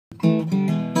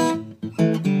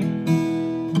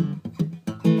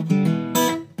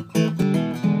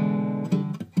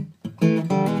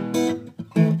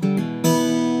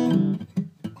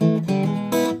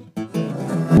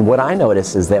what I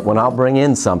notice is that when I'll bring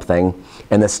in something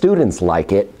and the students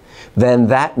like it, then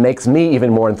that makes me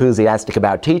even more enthusiastic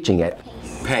about teaching it.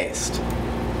 Paste.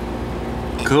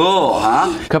 Cool,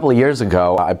 huh? A couple of years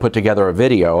ago, I put together a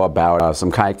video about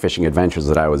some kayak fishing adventures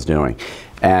that I was doing.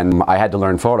 And I had to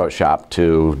learn Photoshop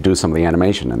to do some of the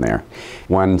animation in there.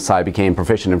 Once I became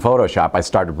proficient in Photoshop, I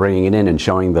started bringing it in and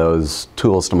showing those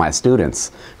tools to my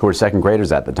students, who were second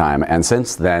graders at the time. And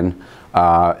since then,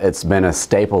 it's been a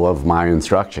staple of my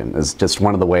instruction. It's just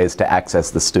one of the ways to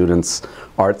access the students'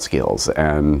 art skills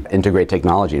and integrate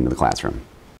technology into the classroom.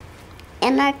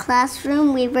 In our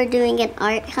classroom, we were doing an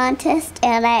art contest,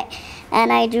 and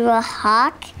I drew a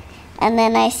hawk, and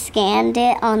then I scanned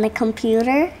it on the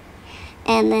computer,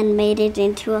 and then made it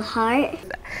into a heart.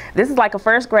 This is like a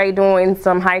first grade doing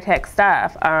some high-tech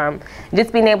stuff.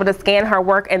 Just being able to scan her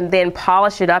work and then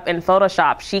polish it up in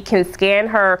Photoshop. She can scan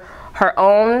her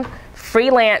own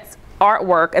freelance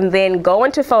artwork and then go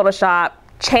into Photoshop,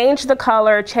 change the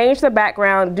color, change the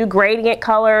background, do gradient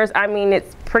colors. I mean,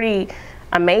 it's pretty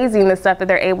amazing the stuff that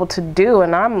they're able to do,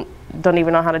 and I don't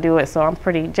even know how to do it, so I'm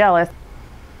pretty jealous.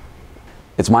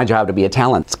 It's my job to be a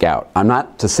talent scout. I'm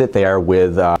not to sit there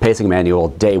with a pacing manual,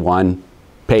 day 1,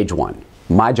 page 1.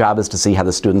 My job is to see how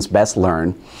the students best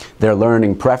learn, their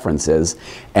learning preferences,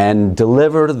 and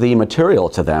deliver the material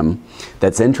to them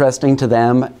that's interesting to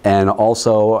them and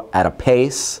also at a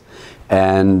pace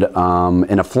and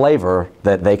in a flavor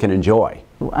that they can enjoy.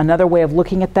 Another way of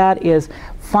looking at that is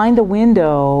find the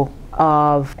window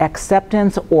of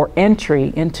acceptance or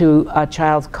entry into a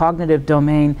child's cognitive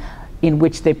domain in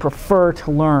which they prefer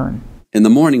to learn. In the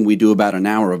morning, we do about an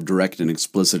hour of direct and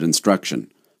explicit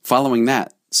instruction. Following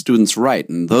that, students write,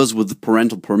 and those with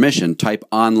parental permission type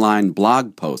online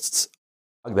blog posts.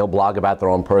 They'll blog about their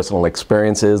own personal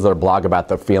experiences, they'll blog about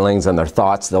their feelings and their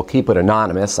thoughts, they'll keep it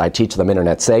anonymous. I teach them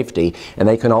internet safety, and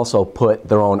they can also put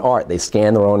their own art. They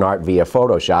scan their own art via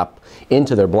Photoshop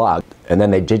into their blog, and then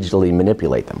they digitally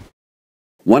manipulate them.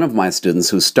 One of my students,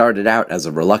 who started out as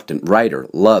a reluctant writer,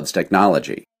 loves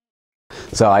technology.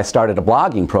 So I started a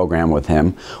blogging program with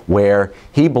him where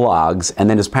he blogs and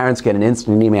then his parents get an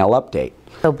instant email update.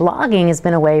 So blogging has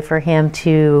been a way for him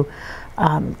to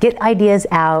get ideas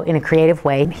out in a creative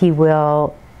way. He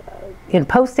will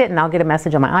post it, and I'll get a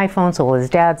message on my iPhone, so will his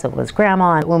dad, so will his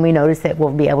grandma. When we notice it,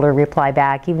 we'll be able to reply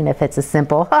back, even if it's a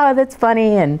simple, oh, that's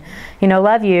funny, and, you know,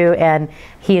 love you, and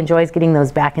he enjoys getting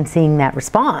those back and seeing that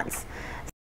response.